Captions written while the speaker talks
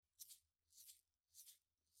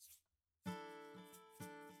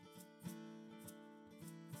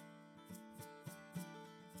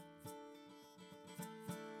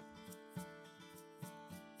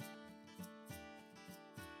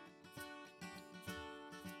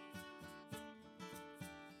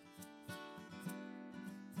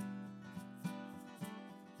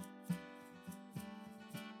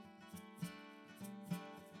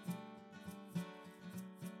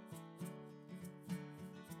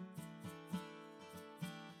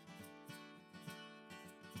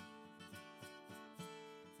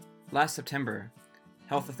Last September,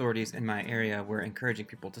 health authorities in my area were encouraging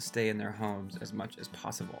people to stay in their homes as much as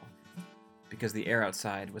possible because the air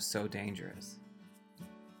outside was so dangerous.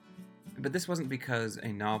 But this wasn't because a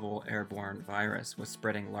novel airborne virus was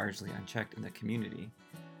spreading largely unchecked in the community.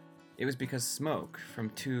 It was because smoke from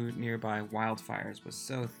 2 nearby wildfires was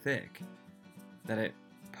so thick that it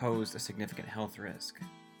posed a significant health risk.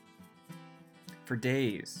 For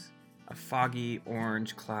days, a foggy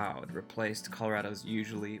orange cloud replaced Colorado's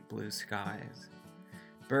usually blue skies.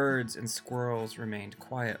 Birds and squirrels remained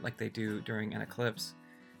quiet like they do during an eclipse,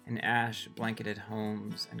 and ash blanketed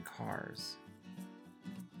homes and cars.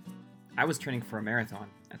 I was training for a marathon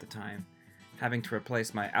at the time, having to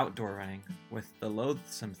replace my outdoor running with the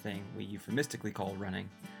loathsome thing we euphemistically call running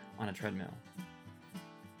on a treadmill.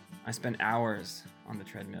 I spent hours on the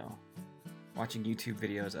treadmill, watching YouTube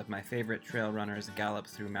videos of my favorite trail runners gallop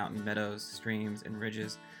through mountain meadows, streams, and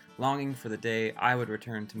ridges, longing for the day I would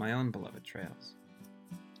return to my own beloved trails.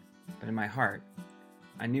 But in my heart,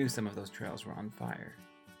 I knew some of those trails were on fire.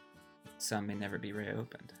 Some may never be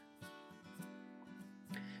reopened.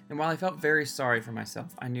 And while I felt very sorry for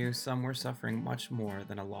myself, I knew some were suffering much more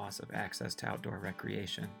than a loss of access to outdoor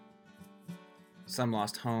recreation. Some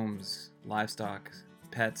lost homes, livestock,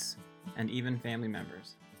 pets, and even family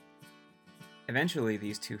members. Eventually,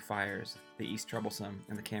 these 2 fires, the East Troublesome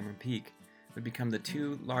and the Cameron Peak, would become the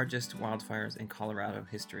 2 largest wildfires in Colorado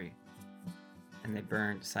history, and they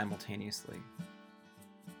burned simultaneously.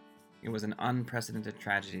 It was an unprecedented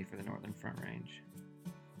tragedy for the Northern Front Range.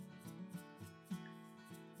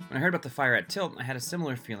 When I heard about the fire at Tilt, I had a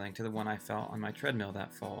similar feeling to the one I felt on my treadmill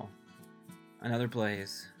that fall. Another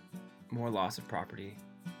blaze, more loss of property,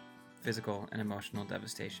 physical and emotional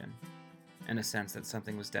devastation, and a sense that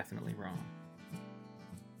something was definitely wrong.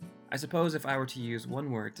 I suppose if I were to use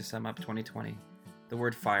one word to sum up 2020, the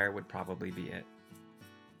word fire would probably be it.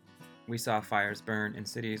 We saw fires burn in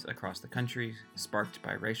cities across the country, sparked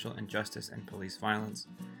by racial injustice and police violence.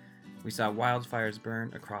 We saw wildfires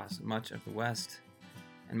burn across much of the West,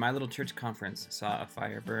 and my little church conference saw a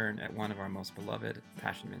fire burn at one of our most beloved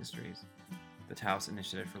passion ministries, the Taos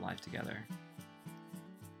Initiative for Life Together.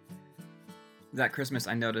 That Christmas,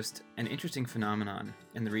 I noticed an interesting phenomenon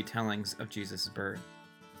in the retellings of Jesus' birth.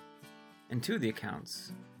 In 2 of the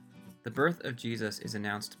accounts, the birth of Jesus is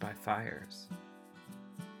announced by fires.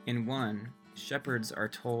 In one, shepherds are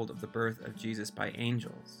told of the birth of Jesus by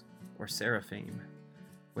angels, or seraphim,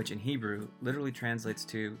 which in Hebrew literally translates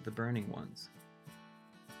to the burning ones.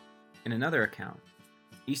 In another account,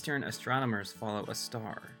 Eastern astronomers follow a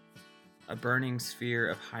star, a burning sphere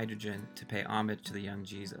of hydrogen, to pay homage to the young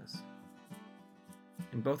Jesus.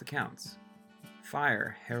 In both accounts,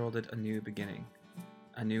 fire heralded a new beginning,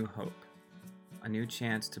 a new hope, a new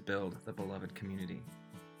chance to build the beloved community.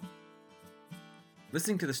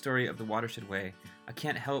 Listening to the story of the Watershed Way, I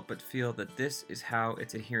can't help but feel that this is how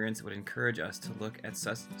its adherents would encourage us to look at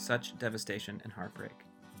such devastation and heartbreak.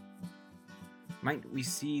 Might we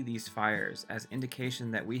see these fires as indication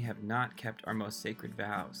that we have not kept our most sacred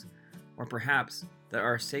vows, or perhaps that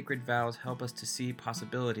our sacred vows help us to see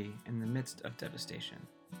possibility in the midst of devastation?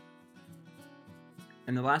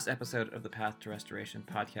 In the last episode of the Path to Restoration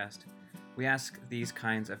podcast, we ask these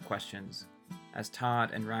kinds of questions as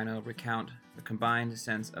Todd and Rhino recount the combined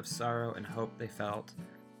sense of sorrow and hope they felt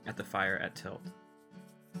at the fire at Tilt.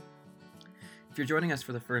 If you're joining us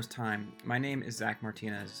for the first time, my name is Zach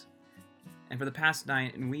Martinez, and for the past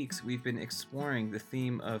 9 weeks we've been exploring the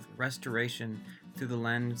theme of restoration through the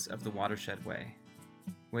lens of the Watershed Way,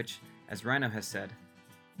 which, as Rhino has said,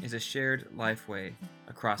 is a shared life way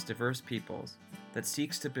across diverse peoples that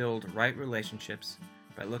seeks to build right relationships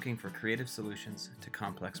by looking for creative solutions to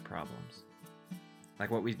complex problems,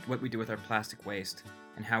 like what we do with our plastic waste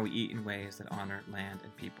and how we eat in ways that honor land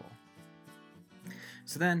and people.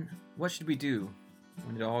 So then, what should we do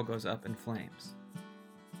when it all goes up in flames?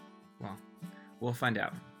 Well, we'll find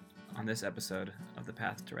out on this episode of the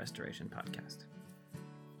Path to Restoration podcast.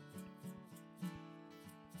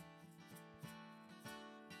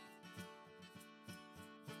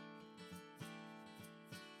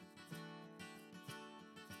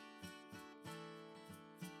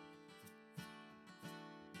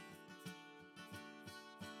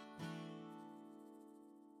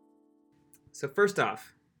 So first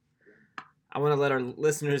off, I want to let our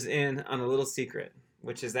listeners in on a little secret,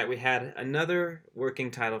 which is that we had another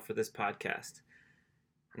working title for this podcast.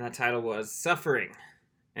 And that title was Suffering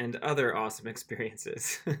and Other Awesome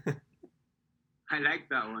Experiences. I like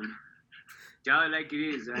that one. Tell it like it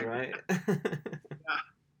is. Right?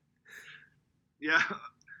 Yeah.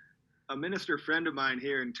 A minister friend of mine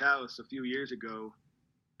here in Taos a few years ago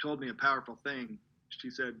told me a powerful thing.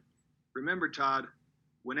 She said, remember, Todd,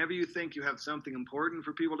 whenever you think you have something important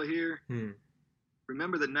for people to hear,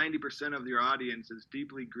 remember that 90% of your audience is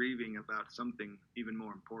deeply grieving about something even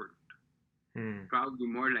more important. Probably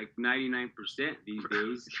more like 99% these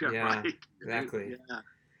days. Yeah, right. Exactly. Yeah.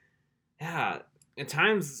 Yeah. At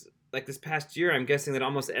times like this past year, I'm guessing that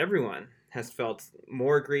almost everyone has felt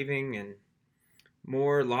more grieving and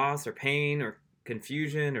more loss or pain or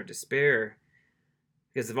confusion or despair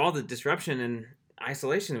because of all the disruption and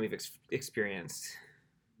isolation we've experienced.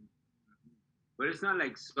 But it's not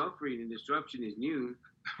like suffering and disruption is new.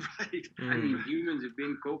 Right. I mean, humans have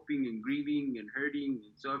been coping and grieving and hurting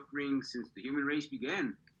and suffering since the human race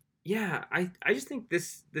began. Yeah, I just think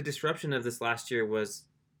the disruption of this last year was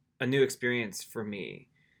a new experience for me,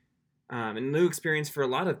 and a new experience for a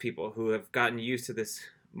lot of people who have gotten used to this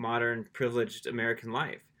modern privileged American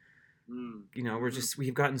life. You know,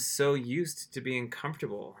 we've gotten so used to being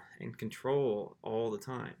comfortable and control all the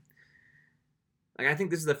time. Like, I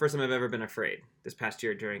think this is the first time I've ever been afraid this past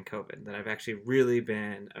year during COVID, that I've actually really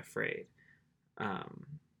been afraid.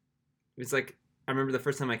 It's like, I remember the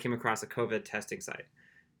first time I came across a COVID testing site,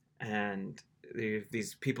 and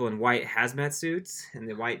these people in white hazmat suits and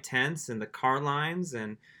the white tents and the car lines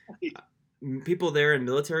and people there in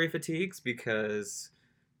military fatigues because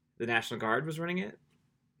the National Guard was running it.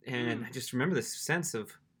 And I just remember this sense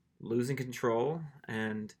of losing control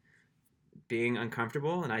and being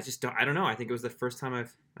uncomfortable. And I don't know. I think it was the first time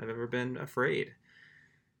I've ever been afraid.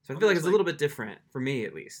 So I feel like it's a little bit different, for me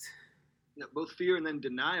at least. Yeah, both fear and then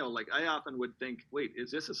denial. Like, I often would think, wait, is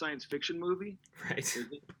this a science fiction movie? Right.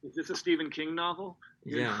 Is this a Stephen King novel?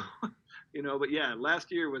 Yeah. But yeah,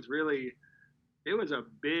 last year was really, it was a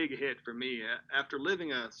big hit for me. After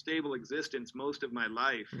living a stable existence most of my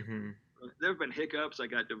life, there have been hiccups. I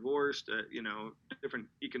got divorced, different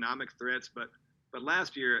economic threats, but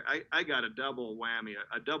last year I got a double whammy,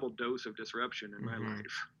 a double dose of disruption in my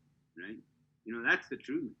life. Right? That's the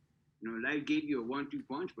truth. Life gave you a 1-2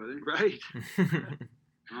 punch, brother. Right.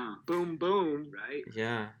 Boom, boom. Right?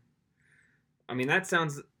 Yeah. I mean, that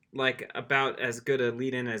sounds like about as good a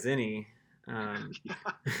lead-in as any.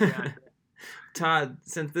 Yeah. Todd,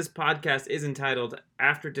 since this podcast is entitled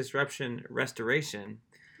After Disruption Restoration...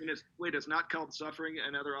 It's not called Suffering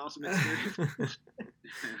and Other Awesome Experiences?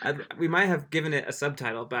 We might have given it a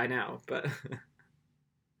subtitle by now, but...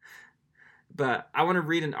 But I want to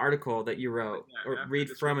read an article that you wrote, or read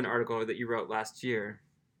from an article that you wrote last year.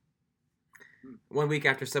 1 week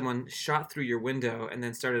after someone shot through your window and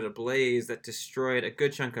then started a blaze that destroyed a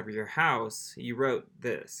good chunk of your house, you wrote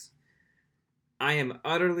this: I am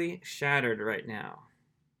utterly shattered right now.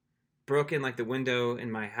 Broken like the window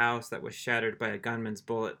in my house that was shattered by a gunman's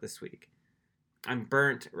bullet this week. I'm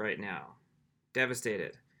burnt right now.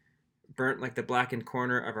 Devastated. Burnt like the blackened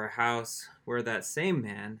corner of our house where that same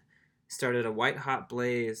man started a white-hot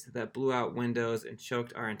blaze that blew out windows and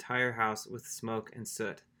choked our entire house with smoke and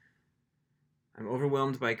soot. I'm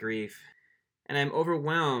overwhelmed by grief, and I'm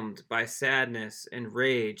overwhelmed by sadness and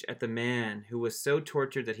rage at the man who was so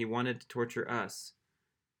tortured that he wanted to torture us,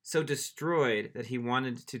 so destroyed that he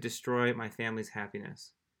wanted to destroy my family's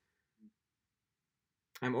happiness.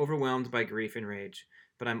 I'm overwhelmed by grief and rage,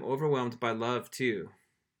 but I'm overwhelmed by love too,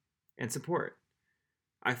 and support.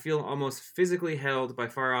 I feel almost physically held by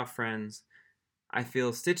far-off friends. I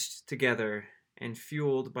feel stitched together and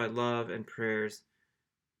fueled by love and prayers.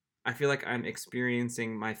 I feel like I'm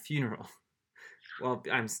experiencing my funeral while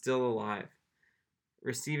I'm still alive.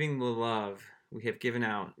 Receiving the love we have given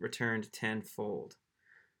out returned tenfold.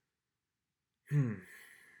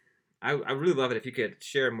 I really love it if you could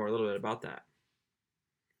share a little bit about that.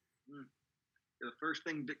 The first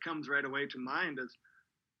thing that comes right away to mind is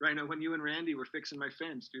right now when you and Randy were fixing my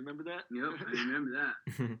fence. Do you remember that? Yep, I remember that.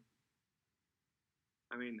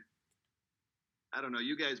 I mean, I don't know.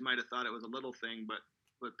 You guys might have thought it was a little thing, but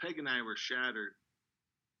Peg and I were shattered.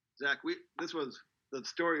 Zach, this was the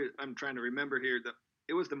story I'm trying to remember here.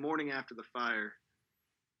 It was the morning after the fire,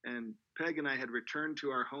 and Peg and I had returned to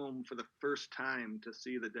our home for the first time to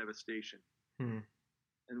see the devastation.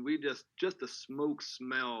 And we just the smoke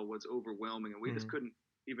smell was overwhelming, and we just couldn't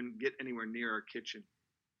even get anywhere near our kitchen.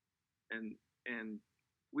 And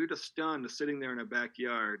we were just stunned, sitting there in a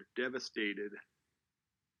backyard, devastated,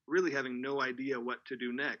 really having no idea what to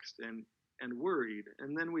do next, and worried.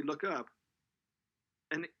 And then we look up,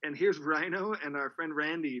 and here's Rhino and our friend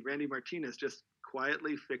Randy Martinez, just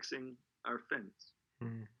quietly fixing our fence.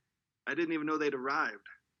 I didn't even know they'd arrived.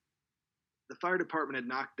 The fire department had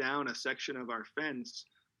knocked down a section of our fence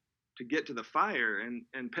to get to the fire,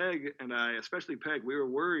 and Peg and I, especially Peg, we were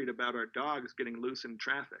worried about our dogs getting loose in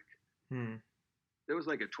traffic. there was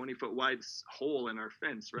like a 20-foot wide hole in our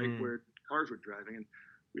fence right Mm. where cars were driving, and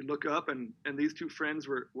we look up, and these two friends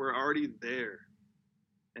were already there,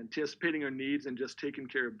 anticipating our needs and just taking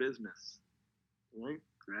care of business. Right?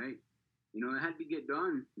 Right. You know, it had to get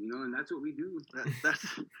done. You know, and that's what we do. That's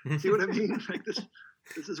see what I mean? Like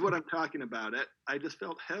this is what I'm talking about. I just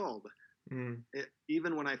felt held. Mm.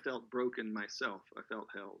 Even when I felt broken myself, I felt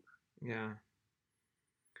held. Yeah.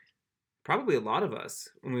 Probably a lot of us,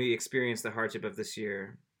 when we experience the hardship of this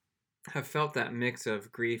year, have felt that mix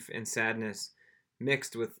of grief and sadness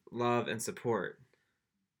mixed with love and support.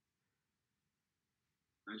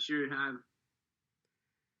 I sure have.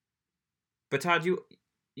 But Todd,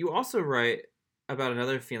 you also write about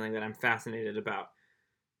another feeling that I'm fascinated about.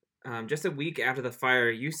 Just a week after the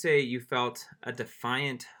fire, you say you felt a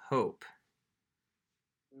defiant hope.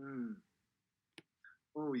 Mm.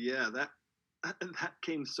 Oh yeah, that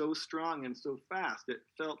came so strong and so fast. It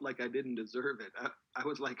felt like I didn't deserve it. I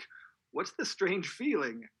was like, what's the strange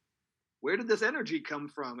feeling? Where did this energy come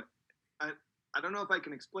from? I don't know if I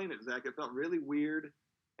can explain it, Zach. It felt really weird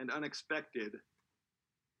and unexpected.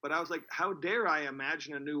 But I was like, how dare I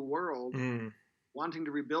imagine a new world, wanting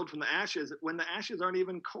to rebuild from the ashes when the ashes aren't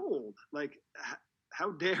even cold? Like,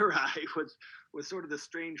 how dare I was sort of the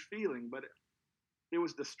strange feeling. But it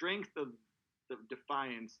was the strength of the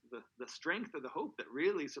defiance, the strength of the hope that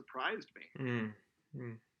really surprised me.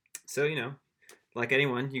 So, like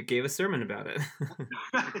anyone, you gave a sermon about it.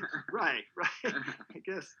 Right. I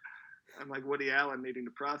guess I'm like Woody Allen, needing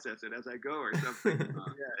to process it as I go or something.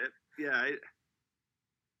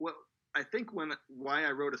 Well, I think why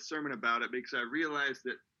I wrote a sermon about it, because I realized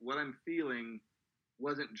that what I'm feeling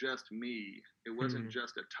wasn't just me. It wasn't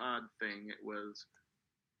just a Todd thing. It was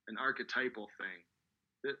an archetypal thing.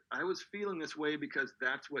 That I was feeling this way because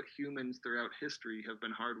that's what humans throughout history have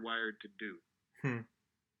been hardwired to do.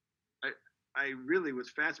 I really was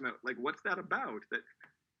fascinated. Like, what's that about? That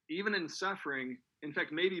even in suffering, in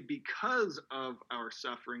fact, maybe because of our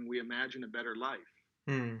suffering, we imagine a better life.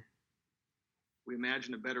 We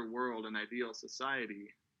imagine a better world, an ideal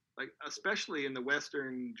society. Like, especially in the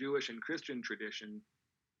Western Jewish and Christian tradition,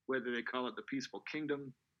 whether they call it the peaceful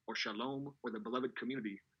kingdom or shalom or the beloved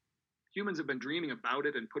community, humans have been dreaming about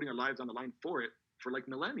it and putting our lives on the line for it for like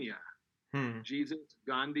millennia. Jesus,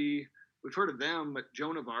 Gandhi, we've heard of them, but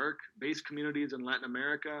Joan of Arc, base communities in Latin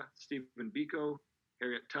America, Stephen Biko,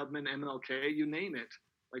 Harriet Tubman, MLK, you name it.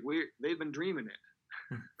 Like, they've been dreaming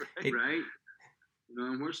it. Right? You know,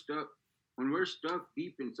 and when we're stuck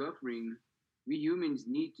deep in suffering, we humans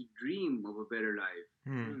need to dream of a better life.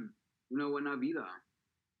 You know, una vida.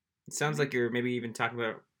 It sounds like you're maybe even talking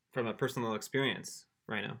about from a personal experience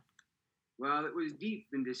right now. Well, it was deep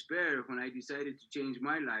in despair when I decided to change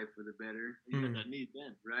my life for the better. You had that need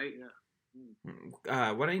then, right?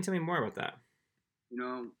 Yeah. Why don't you tell me more about that? You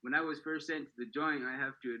know, when I was first sent to the joint, I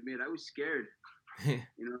have to admit, I was scared. You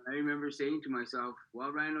know, I remember saying to myself,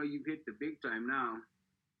 well, Rhino, you've hit the big time now,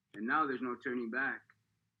 and now there's no turning back.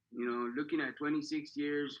 You know, looking at 26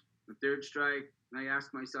 years, the third strike, I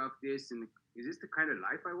asked myself this, and is this the kind of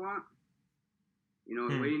life I want? You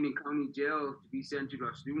know, waiting in county jail to be sent to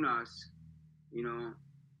Las Lunas, you know,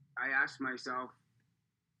 I asked myself,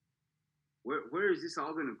 where is this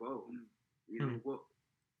all going to go? You know,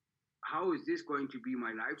 how is this going to be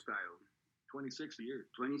my lifestyle? 26 years.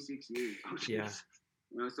 26 years. Oh, yeah.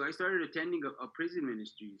 You know, so I started attending a prison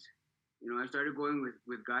ministries. You know, I started going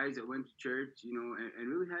with guys that went to church, you know, and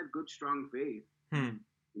really had good, strong faith. You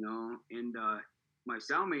know, and my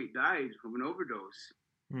cellmate died from an overdose.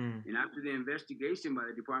 And after the investigation by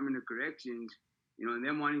the Department of Corrections, you know, and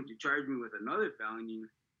them wanting to charge me with another felony,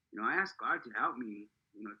 you know, I asked God to help me,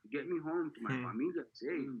 you know, to get me home to my familia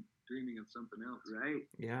safe. Dreaming of something else. Right?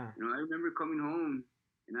 Yeah. You know, I remember coming home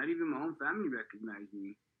and not even my own family recognized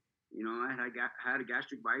me. You know, I had a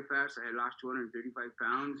gastric bypass. I had lost 235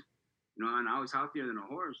 pounds, you know, and I was healthier than a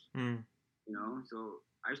horse. You know, so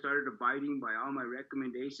I started abiding by all my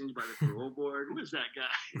recommendations by the parole board. Who is that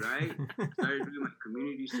guy? Right? Started doing my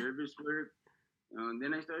community service work. You know, and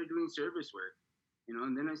then I started doing service work. You know,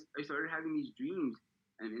 and then I started having these dreams.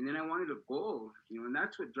 And then I wanted a goal, you know, and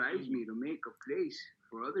that's what drives me to make a place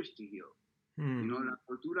for others to heal. You know, la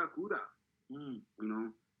cultura cura. You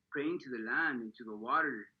know, praying to the land and to the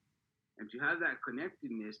water, and to have that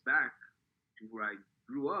connectedness back to where I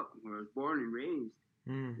grew up, where I was born and raised.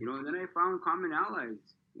 You know, and then I found common allies,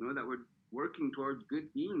 you know, that were working towards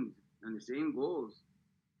good things and the same goals.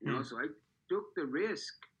 You know, so I took the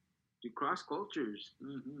risk to cross cultures,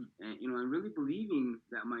 and you know, and really believing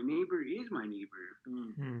that my neighbor is my neighbor,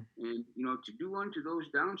 and you know, to do unto those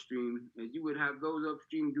downstream as you would have those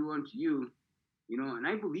upstream do unto you. And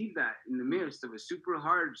I believe that in the midst of a super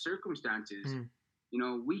hard circumstances,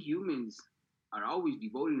 Mm. We humans are always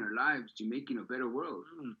devoting our lives to making a better world.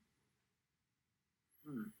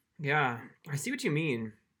 Yeah, I see what you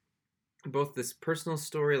mean. Both this personal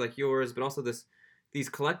story like yours, but also these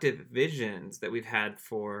collective visions that we've had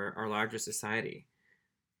for our larger society.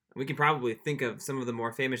 We can probably think of some of the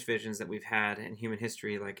more famous visions that we've had in human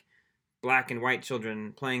history, like black and white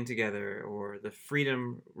children playing together, or the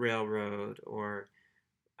Freedom Railroad, or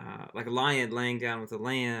like a lion laying down with a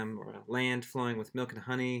lamb, or a land flowing with milk and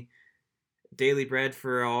honey, daily bread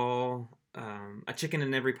for all, a chicken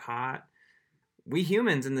in every pot. We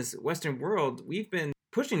humans in this Western world, we've been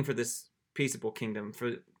pushing for this peaceable kingdom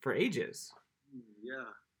for ages. Yeah,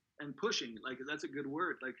 and pushing, like, that's a good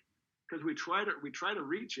word, like, because we try to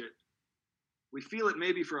reach it, we feel it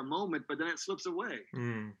maybe for a moment, but then it slips away.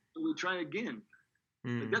 So we try again.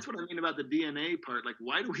 Like, that's what I mean about the DNA part. Like,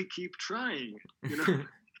 why do we keep trying?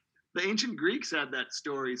 The ancient Greeks had that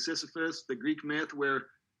story, Sisyphus, the Greek myth, where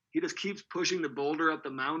he just keeps pushing the boulder up the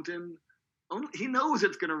mountain. He knows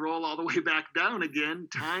it's going to roll all the way back down again,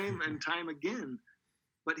 time and time again,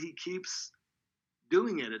 but he keeps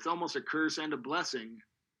doing it. It's almost a curse and a blessing.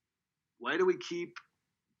 Why do we keep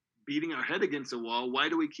beating our head against a wall? Why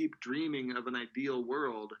do we keep dreaming of an ideal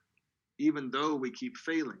world, even though we keep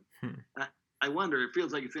failing? I wonder, it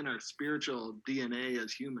feels like it's in our spiritual DNA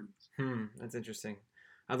as humans. That's interesting.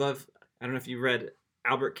 I don't know if you read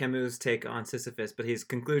Albert Camus' take on Sisyphus, but his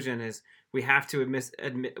conclusion is we have to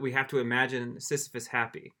imagine Sisyphus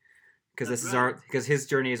happy, because because his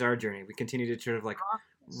journey is our journey. We continue to sort of like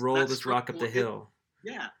roll this rock up the hill.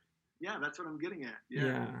 Yeah, that's what I'm getting at.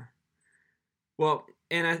 Yeah. Well,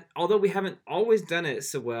 and although we haven't always done it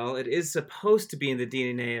so well, it is supposed to be in the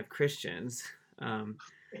DNA of Christians.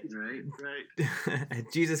 Right.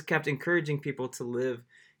 Jesus kept encouraging people to live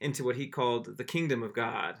into what he called the kingdom of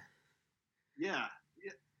God. Yeah.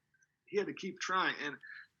 He had to keep trying. And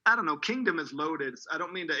I don't know, kingdom is loaded. I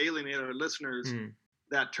don't mean to alienate our listeners.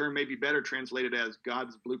 That term may be better translated as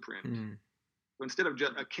God's blueprint. So instead of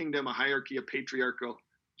just a kingdom, a hierarchy, a patriarchal,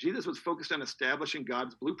 Jesus was focused on establishing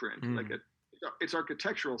God's blueprint. It's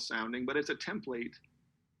architectural sounding, but it's a template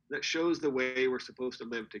that shows the way we're supposed to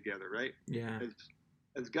live together, right? Yeah.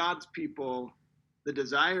 As God's people, the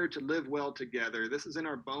desire to live well together, this is in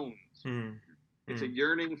our bones. It's a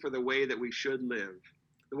yearning for the way that we should live,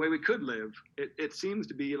 the way we could live. It seems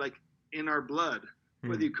to be like in our blood,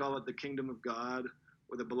 whether you call it the kingdom of God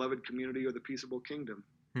or the beloved community or the peaceable kingdom.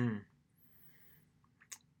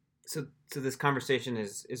 So this conversation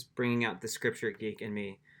is bringing out the scripture geek in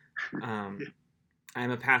me. I'm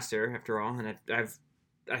a pastor, after all, and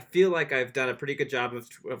I feel like I've done a pretty good job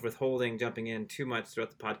of withholding jumping in too much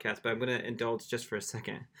throughout the podcast, but I'm going to indulge just for a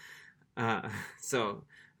second. So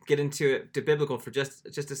get into it, to biblical for just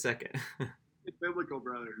a second. It's biblical,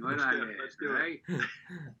 brother. Let's do it.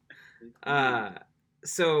 Right?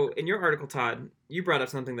 So in your article, Todd, you brought up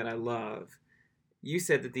something that I love. You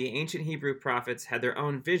said that the ancient Hebrew prophets had their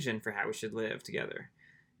own vision for how we should live together.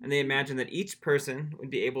 And they imagined that each person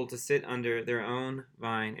would be able to sit under their own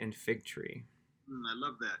vine and fig tree. I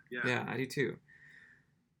love that. Yeah, I do too.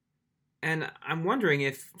 And I'm wondering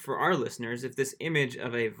if, for our listeners, if this image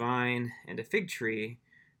of a vine and a fig tree,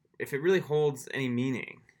 if it really holds any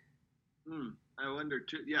meaning. I wonder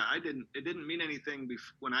too. Yeah, it didn't mean anything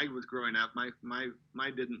when I was growing up. My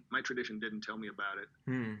tradition didn't tell me about it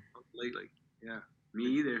lately. Yeah, me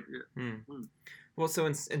either. Yeah. Well, so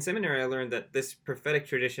in seminary, I learned that this prophetic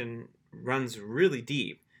tradition runs really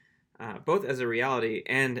deep, both as a reality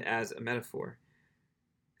and as a metaphor.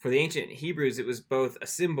 For the ancient Hebrews, it was both a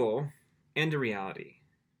symbol and a reality.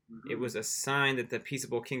 It was a sign that the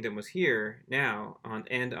peaceable kingdom was here now on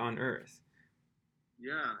earth.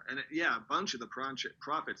 Yeah, and a bunch of the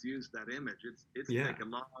prophets used that image. It's like a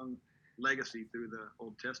long legacy through the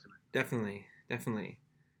Old Testament. Definitely.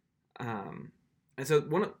 And so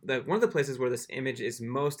one of the places where this image is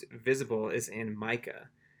most visible is in Micah.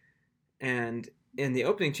 And in the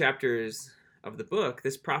opening chapters of the book,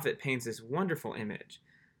 this prophet paints this wonderful image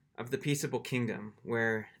of the peaceable kingdom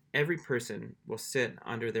where every person will sit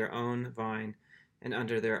under their own vine and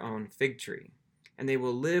under their own fig tree, and they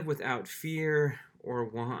will live without fear or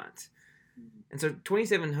want. And so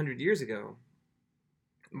 2,700 years ago,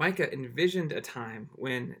 Micah envisioned a time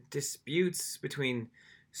when disputes between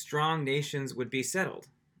strong nations would be settled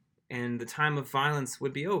and the time of violence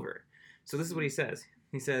would be over. So this is what he says.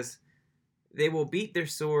 He says, "They will beat their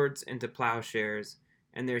swords into plowshares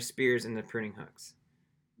and their spears into pruning hooks.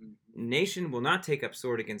 Nation will not take up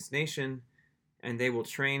sword against nation, and they will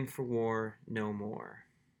train for war no more."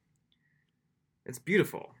 It's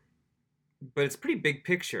beautiful. but it's pretty big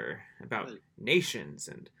picture about Right. nations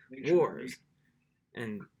and Nation, wars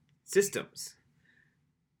and systems.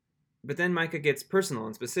 But then Micah gets personal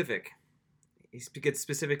and specific. He gets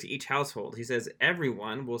specific to each household. He says,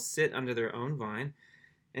 everyone will sit under their own vine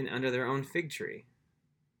and under their own fig tree,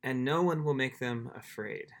 and no one will make them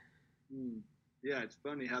afraid. Yeah, it's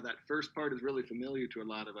funny how that first part is really familiar to a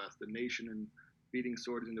lot of us, the nation and beating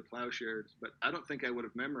swords into plowshares. But I don't think I would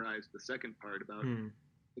have memorized the second part about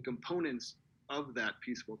the components of that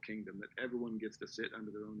peaceful kingdom, that everyone gets to sit under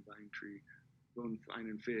their own vine tree, their own vine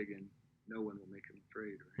and fig, and no one will make them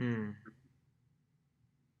afraid. Right?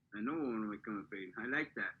 And no one will make them afraid. I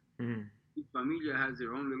like that. Each familia has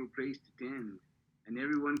their own little place to tend, and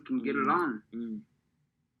everyone can get along.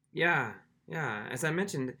 Yeah. As I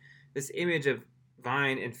mentioned, this image of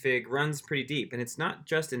vine and fig runs pretty deep, and it's not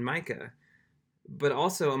just in Micah, but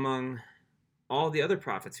also among all the other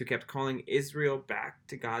prophets who kept calling Israel back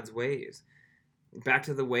to God's ways, back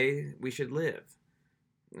to the way we should live.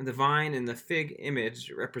 The vine and the fig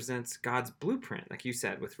image represents God's blueprint, like you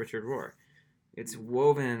said with Richard Rohr. It's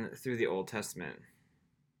woven through the Old Testament.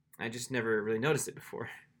 I just never really noticed it before.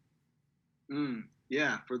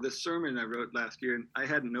 Yeah, for this sermon I wrote last year, and I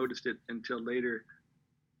hadn't noticed it until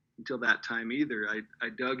that time either. I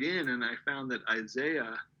dug in and I found that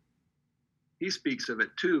Isaiah, he speaks of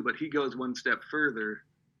it too, but he goes one step further.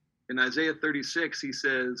 In Isaiah 36, he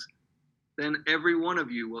says, "Then every one of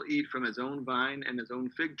you will eat from his own vine and his own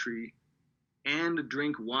fig tree, and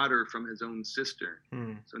drink water from his own cistern."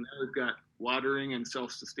 So now we've got watering and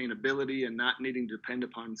self-sustainability and not needing to depend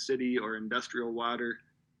upon city or industrial water.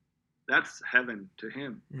 That's heaven to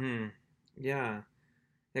him. Yeah.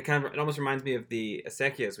 It almost reminds me of the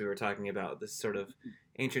acequias we were talking about, this sort of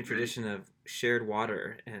ancient tradition of shared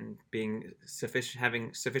water and having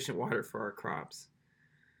sufficient water for our crops.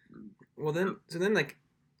 Well, then like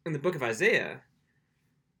in the book of Isaiah,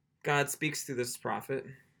 God speaks through this prophet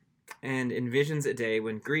and envisions a day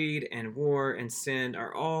when greed and war and sin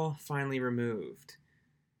are all finally removed.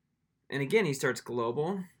 And again, he starts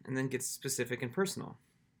global and then gets specific and personal.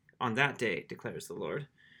 On that day, declares the Lord,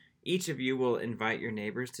 each of you will invite your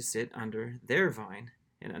neighbors to sit under their vine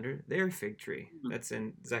and under their fig tree. That's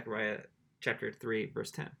in Zechariah chapter 3,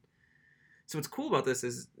 verse 10. So what's cool about this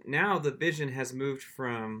is now the vision has moved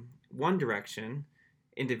from one direction,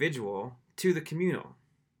 individual, to the communal.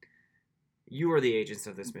 You are the agents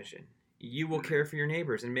of this mission. You will care for your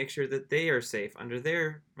neighbors and make sure that they are safe under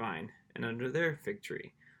their vine and under their fig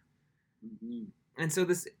tree. And so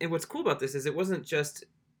what's cool about this is it wasn't just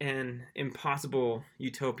an impossible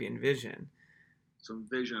utopian vision. Some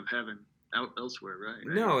vision of heaven out elsewhere, right?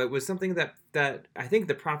 No, it was something that I think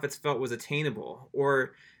the prophets felt was attainable,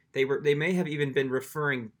 or they may have even been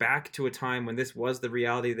referring back to a time when this was the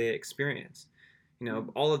reality they experienced.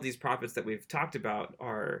 All of these prophets that we've talked about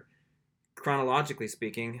are, chronologically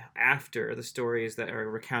speaking, after the stories that are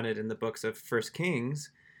recounted in the books of First Kings,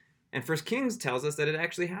 and First Kings tells us that it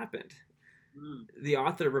actually happened. The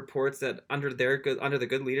author reports that under the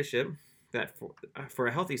good leadership, that for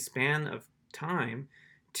a healthy span of time,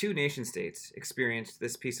 2 nation states experienced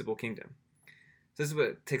this peaceable kingdom. So this is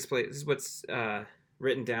what takes place. This is what's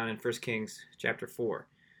written down in 1 Kings chapter 4.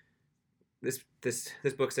 This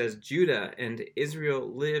book says, Judah and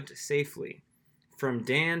Israel lived safely from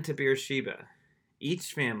Dan to Beersheba,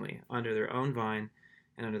 each family under their own vine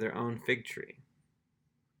and under their own fig tree.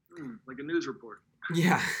 Like a news report.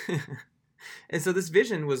 Yeah. And so this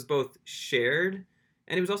vision was both shared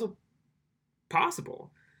and it was also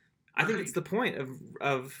possible. I think it's the point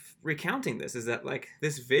of recounting this, is that like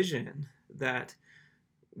this vision that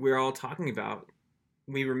we're all talking about,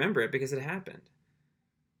 we remember it because it happened.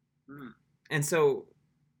 And so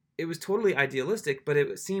it was totally idealistic, but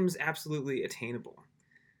it seems absolutely attainable.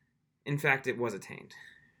 In fact, it was attained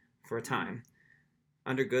for a time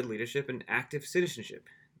under good leadership and active citizenship.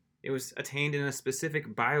 It was attained in a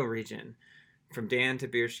specific bioregion from Dan to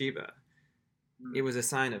Beersheba. It was a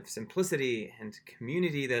sign of simplicity and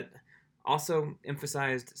community that also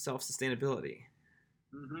emphasized self-sustainability.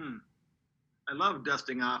 I love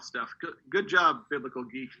dusting off stuff. Good job, Biblical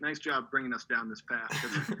Geek. Nice job bringing us down this path.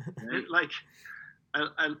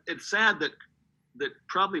 It's sad that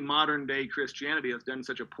probably modern day Christianity has done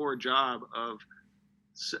such a poor job of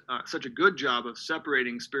such a good job of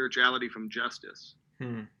separating spirituality from justice.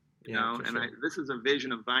 This is a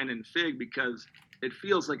vision of vine and fig because it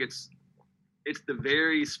feels like it's the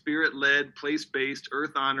very spirit-led, place-based,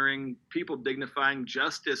 earth-honoring, people-dignifying,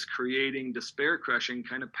 justice-creating, despair-crushing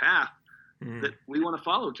kind of path that we want to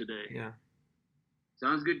follow today. Yeah.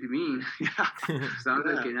 Sounds good to me. Yeah. Sounds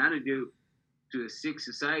like an attitude to a sick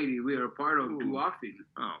society we are a part of too often.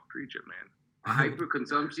 Oh, preach it, man.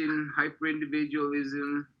 Hyper-consumption,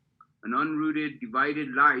 hyper-individualism, an unrooted,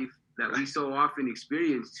 divided life that we so often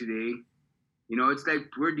experience today. It's like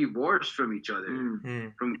we're divorced from each other,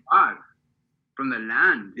 from God, from the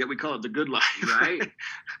land. Yet we call it the good life. Right?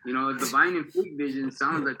 The vine and fig vision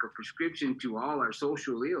sounds like a prescription to all our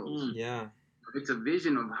social ills. Yeah. It's a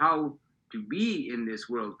vision of how to be in this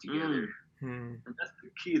world together. And that's the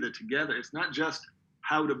key, that together, it's not just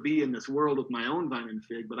how to be in this world with my own vine and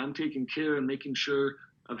fig, but I'm taking care and making sure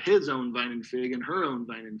of his own vine and fig and her own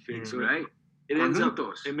vine and fig. So right. it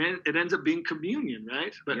ends up being communion,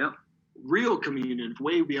 right? But real communion,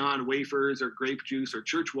 way beyond wafers or grape juice or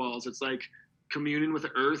church walls. It's like communion with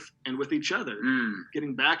the earth and with each other,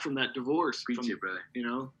 getting back from that divorce. Preach it, brother.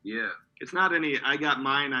 Yeah. It's not any I got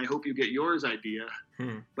mine, I hope you get yours idea,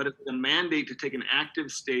 but it's a mandate to take an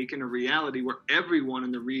active stake in a reality where everyone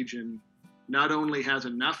in the region not only has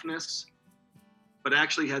enoughness, but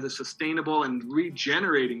actually has a sustainable and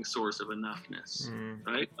regenerating source of enoughness,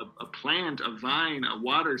 right? A plant, a vine, a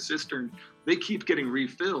water cistern, they keep getting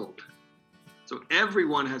refilled. So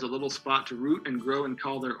everyone has a little spot to root and grow and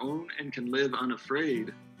call their own and can live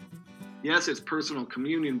unafraid. Yes, it's personal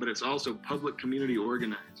communion, but it's also public community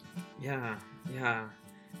organized. Yeah.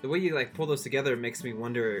 The way you pull those together makes me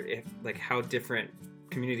wonder if how different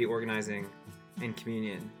community organizing and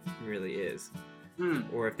communion really is.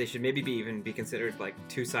 Or if they should maybe be considered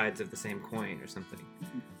two sides of the same coin or something.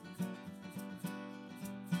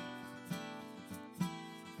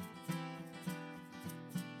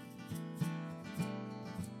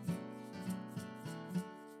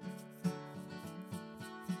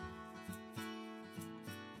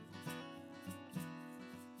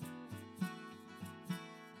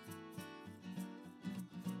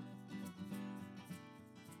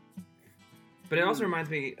 But it also reminds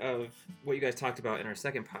me of what you guys talked about in our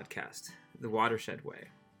second podcast, the watershed way.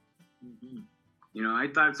 I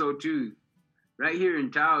thought so too. Right here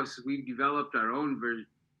in Taos, we've developed our own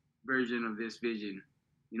version of this vision.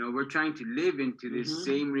 We're trying to live into this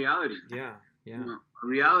same reality. Yeah. A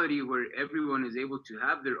reality where everyone is able to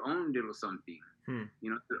have their own little something,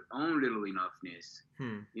 their own little enoughness,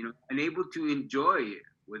 and able to enjoy it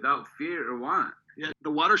without fear or want. Yeah,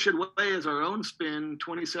 the watershed way is our own spin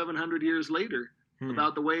 2,700 years later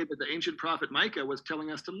about the way that the ancient prophet Micah was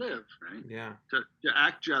telling us to live, right? Yeah. To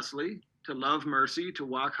act justly, to love mercy, to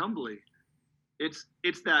walk humbly. It's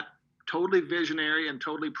that totally visionary and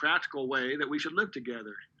totally practical way that we should live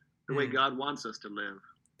together, the way God wants us to live.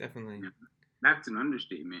 Definitely. Yeah. That's an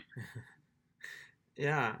understatement.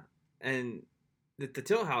 Yeah. And the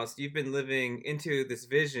Till House, you've been living into this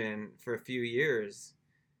vision for a few years,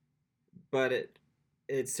 but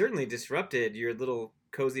it certainly disrupted your little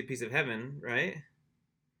cozy piece of heaven, right?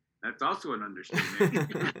 That's also an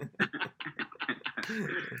understatement.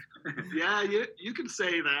 Yeah, you can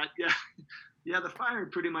say that. Yeah, the fire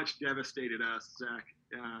pretty much devastated us, Zach.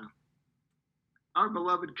 Our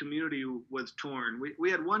beloved community was torn.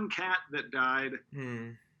 We had one cat that died.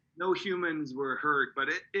 No humans were hurt, but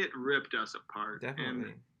it ripped us apart.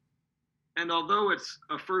 Definitely. And although it's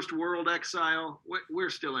a first world exile, we're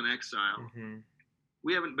still in exile.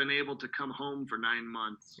 We haven't been able to come home for 9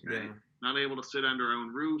 months, right? Yeah. Not able to sit under our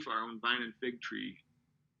own roof, our own vine and fig tree.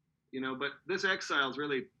 But this exile's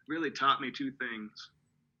really, really taught me two things.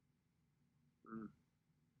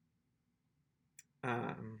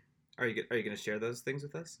 Are you going to share those things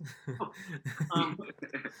with us?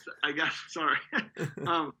 I guess. Sorry.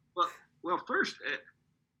 Well, first,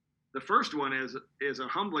 the first one is a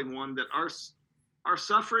humbling one, that our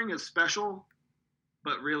suffering is special,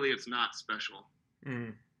 but really it's not special.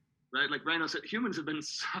 Right? Like Rhino said, humans have been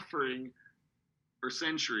suffering for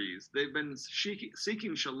centuries. They've been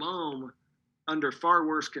seeking shalom under far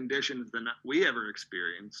worse conditions than we ever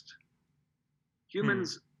experienced.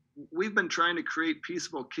 Humans, we've been trying to create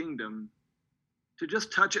peaceable kingdom to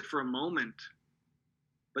just touch it for a moment,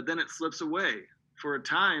 but then it slips away. For a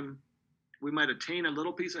time, we might attain a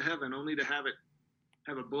little piece of heaven only to have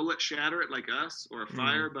a bullet shatter it like us, or a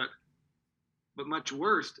fire, but much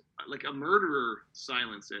worse, like a murderer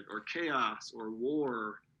silence it, or chaos, or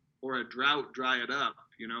war, or a drought dry it up.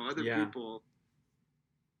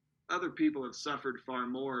 Other people have suffered far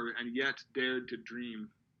more and yet dared to dream.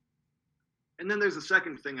 And then there's a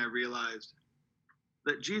second thing I realized,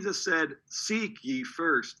 that Jesus said, "Seek ye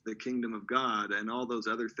first the kingdom of God, and all those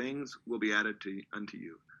other things will be added unto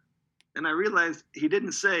you." And I realized he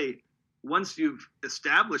didn't say, once you've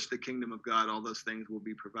established the kingdom of God, all those things will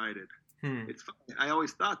be provided. It's funny. I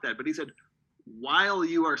always thought that, but he said, while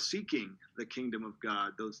you are seeking the kingdom of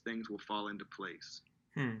God, those things will fall into place.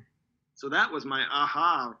 So that was my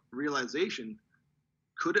aha realization.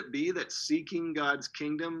 Could it be that seeking God's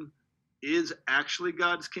kingdom is actually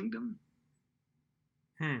God's kingdom?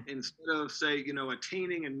 Instead of, say,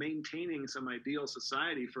 attaining and maintaining some ideal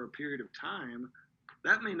society for a period of time,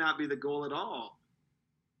 that may not be the goal at all.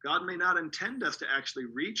 God may not intend us to actually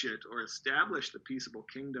reach it or establish the peaceable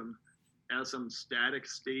kingdom as some static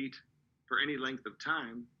state for any length of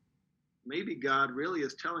time. Maybe God really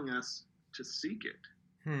is telling us to seek it,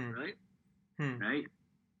 right? Right?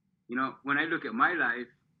 When I look at my life,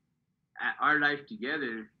 at our life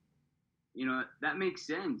together, that makes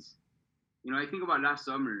sense. I think about last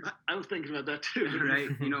summer. I was thinking about that too. Right?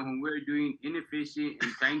 When we're doing inefficient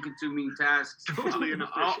and time-consuming tasks Totally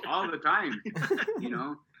inefficient. all the time.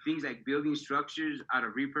 Things like building structures out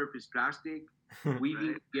of repurposed plastic,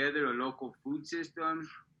 weaving together a local food system,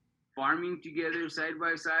 farming together side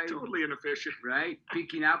by side. Totally inefficient. Right?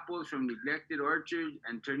 Picking apples from neglected orchards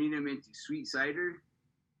and turning them into sweet cider.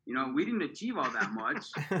 We didn't achieve all that much.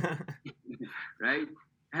 Right?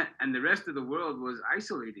 And the rest of the world was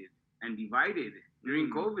isolated and divided during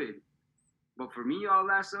COVID. But for me, all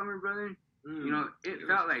last summer, brother, it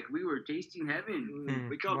felt like we were tasting heaven.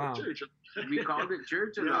 We called it church. We called it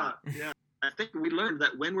church a lot. Yeah. I think we learned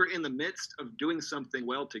that when we're in the midst of doing something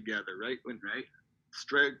well together, right?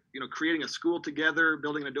 Creating a school together,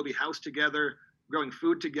 building an Adobe house together, growing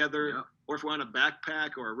food together, or if we're on a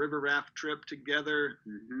backpack or a river raft trip together.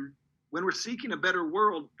 When we're seeking a better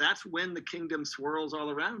world, that's when the kingdom swirls all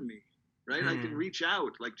around me, right? I can reach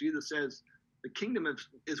out, like Jesus says, the kingdom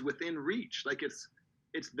is within reach. Like it's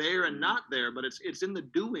there and not there, but it's in the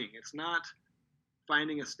doing. It's not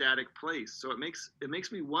finding a static place. So it makes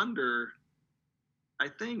me wonder. I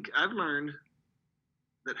think I've learned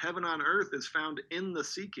that heaven on earth is found in the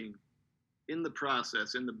seeking, in the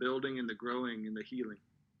process, in the building, in the growing, in the healing,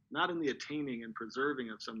 not in the attaining and preserving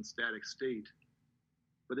of some static state,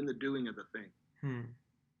 but in the doing of the thing.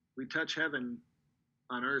 We touch heaven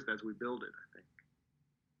on earth as we build it, I think.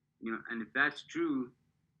 And if that's true,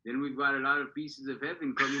 then we've got a lot of pieces of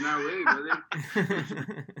heaven coming our way, brother.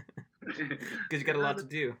 Because you got a lot to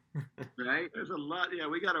do. Right? There's a lot. Yeah,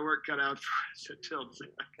 we got a work cut out for us at Till.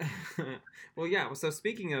 Well, yeah. So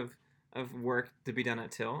speaking of work to be done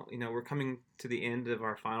at Till, we're coming to the end of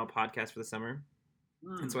our final podcast for the summer.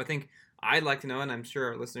 And so I think I'd like to know, and I'm sure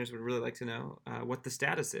our listeners would really like to know, what the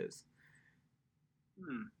status is.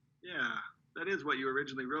 Yeah, that is what you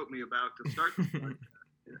originally wrote me about to start this podcast.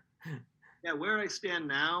 Yeah, where I stand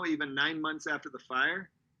now, even 9 months after the fire,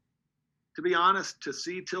 to be honest, to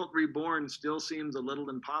see Tilt reborn still seems a little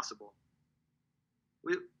impossible.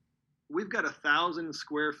 We've got 1,000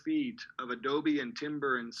 square feet of adobe and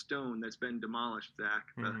timber and stone that's been demolished, Zach.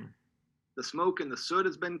 The smoke and the soot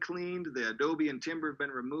has been cleaned, the adobe and timber have been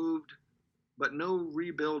removed, but no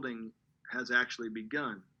rebuilding has actually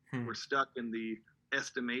begun. We're stuck in the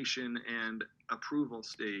estimation and approval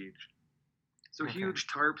stage. So huge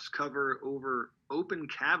tarps cover over open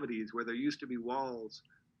cavities where there used to be walls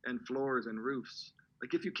and floors and roofs.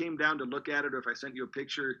 Like if you came down to look at it, or if I sent you a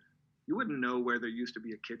picture, you wouldn't know where there used to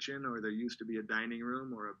be a kitchen or there used to be a dining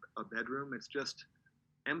room or a bedroom. It's just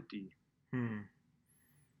empty. The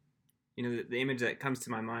image that comes to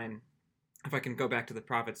my mind, if I can go back to the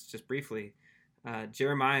prophets just briefly,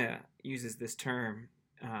 Jeremiah uses this term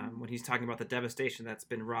when he's talking about the devastation that's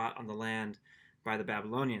been wrought on the land by the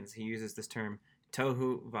Babylonians. He uses this term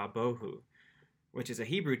tohu vabohu, which is a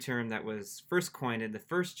Hebrew term that was first coined in the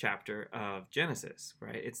first chapter of Genesis.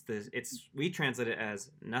 Right? We translate it as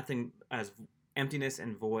nothing, as emptiness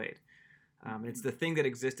and void. It's the thing that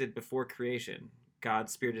existed before creation.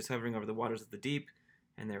 God's spirit is hovering over the waters of the deep,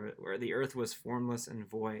 and where the earth was formless and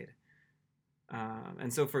void.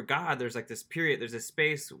 And so for God, there's like this period, there's this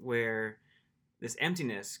space where this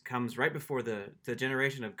emptiness comes right before the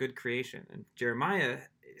generation of good creation. And Jeremiah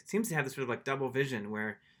seems to have this sort of like double vision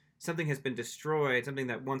where something has been destroyed, something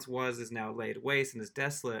that once was is now laid waste and is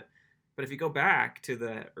desolate. But if you go back to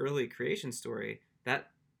the early creation story, that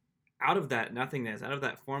out of that nothingness, out of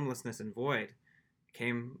that formlessness and void,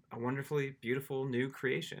 came a wonderfully beautiful new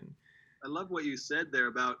creation. I love what you said there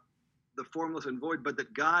about the formless and void, but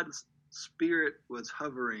that God's spirit was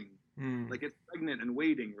hovering, like it's pregnant and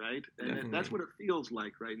waiting, right? And that's what it feels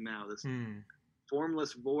like right now, this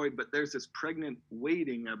formless void, but there's this pregnant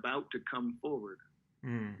waiting about to come forward.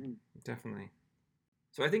 Definitely.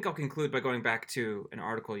 So I think I'll conclude by going back to an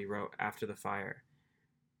article you wrote after the fire.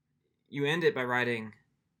 You end it by writing,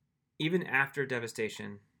 "Even after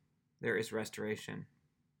devastation, there is restoration.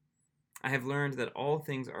 I have learned that all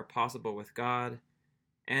things are possible with God,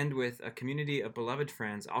 and with a community of beloved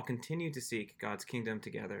friends, I'll continue to seek God's kingdom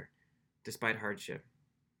together, despite hardship.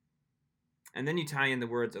 And then you tie in the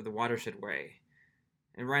words of the Watershed Way.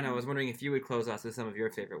 And Rhino, I was wondering if you would close us with some of your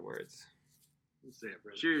favorite words. Let's say it,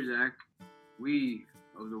 brother. Sure, Zach. We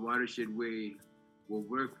of the Watershed Way will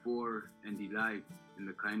work for and delight in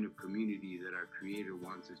the kind of community that our Creator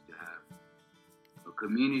wants us to have. A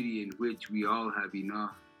community in which we all have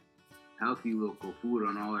enough healthy local food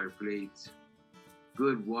on all our plates,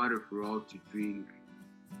 good water for all to drink,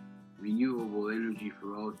 renewable energy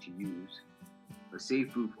for all to use, a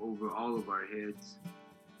safe roof over all of our heads,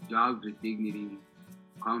 jobs with dignity,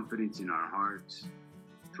 confidence in our hearts,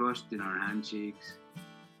 trust in our handshakes,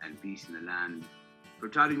 and peace in the land. For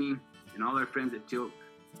Todd and me, and all our friends at Tilt,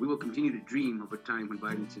 we will continue to dream of a time when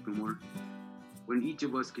violence is no more, when each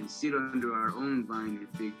of us can sit under our own vine and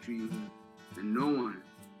fig tree, and no one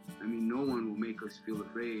will make us feel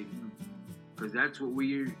afraid, because that's what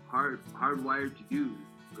we're hardwired to do,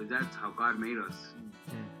 because that's how God made us.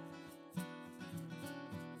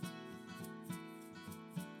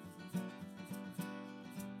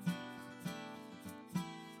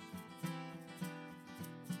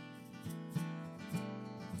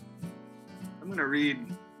 I'm going to read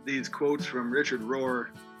these quotes from Richard Rohr.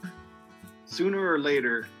 Sooner or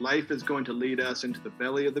later, life is going to lead us into the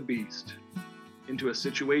belly of the beast, into a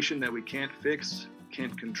situation that we can't fix,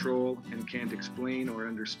 can't control, and can't explain or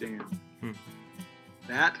understand.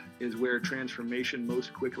 That is where transformation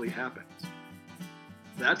most quickly happens.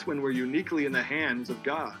 That's when we're uniquely in the hands of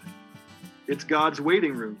God. It's God's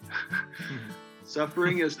waiting room.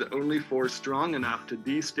 Suffering is the only force strong enough to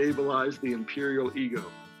destabilize the imperial ego.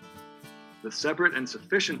 The separate and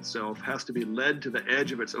sufficient self has to be led to the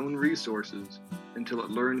edge of its own resources until it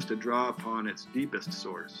learns to draw upon its deepest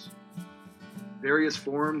source. Various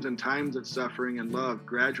forms and times of suffering and love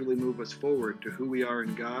gradually move us forward to who we are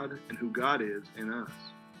in God and who God is in us.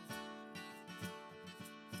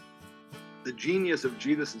 The genius of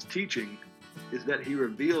Jesus' teaching is that he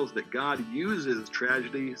reveals that God uses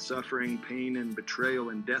tragedy, suffering, pain, and betrayal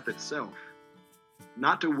and death itself,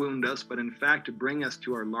 not to wound us, but in fact to bring us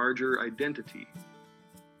to our larger identity.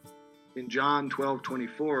 In John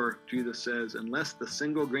 12:24, Jesus says, "Unless the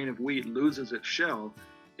single grain of wheat loses its shell,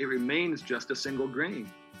 it remains just a single grain.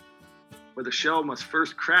 But the shell must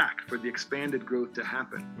first crack for the expanded growth to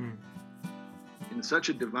happen." In such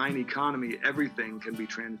a divine economy, everything can be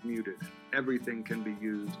transmuted, everything can be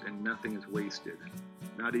used, and nothing is wasted,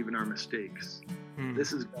 not even our mistakes.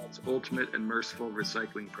 This is God's ultimate and merciful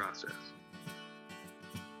recycling process.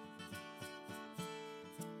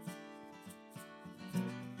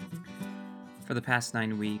 For the past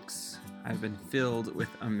 9 weeks, I've been filled with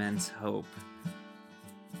immense hope.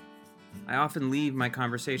 I often leave my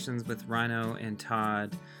conversations with Rhino and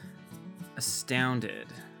Todd astounded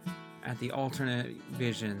at the alternate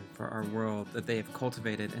vision for our world that they have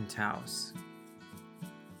cultivated in Taos.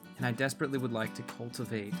 And I desperately would like to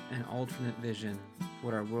cultivate an alternate vision for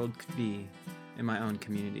what our world could be in my own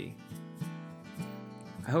community.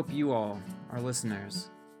 I hope you all, our listeners,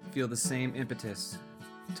 feel the same impetus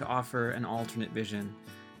to offer an alternate vision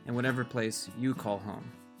in whatever place you call home,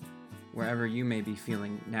 wherever you may be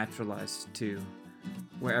feeling naturalized to,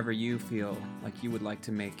 wherever you feel like you would like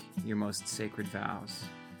to make your most sacred vows.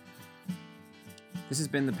 This has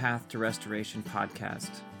been the Path to Restoration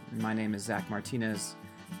podcast. My name is Zach Martinez,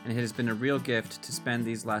 and it has been a real gift to spend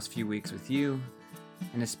these last few weeks with you,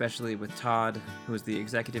 and especially with Todd, who is the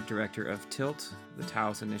executive director of TILT, the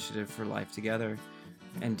Taos Initiative for Life Together,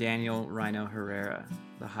 and Daniel Rhino Herrera,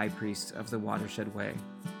 the high priest of the Watershed Way.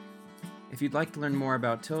 If you'd like to learn more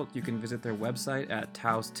about TILT, you can visit their website at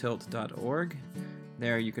taostilt.org.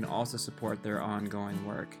 There you can also support their ongoing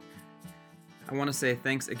work. I want to say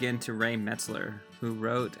thanks again to Ray Metzler, who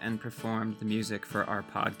wrote and performed the music for our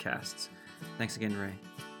podcasts. Thanks again, Ray.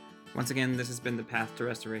 Once again, this has been the Path to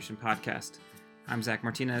Restoration podcast. I'm Zach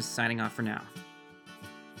Martinez, signing off for now.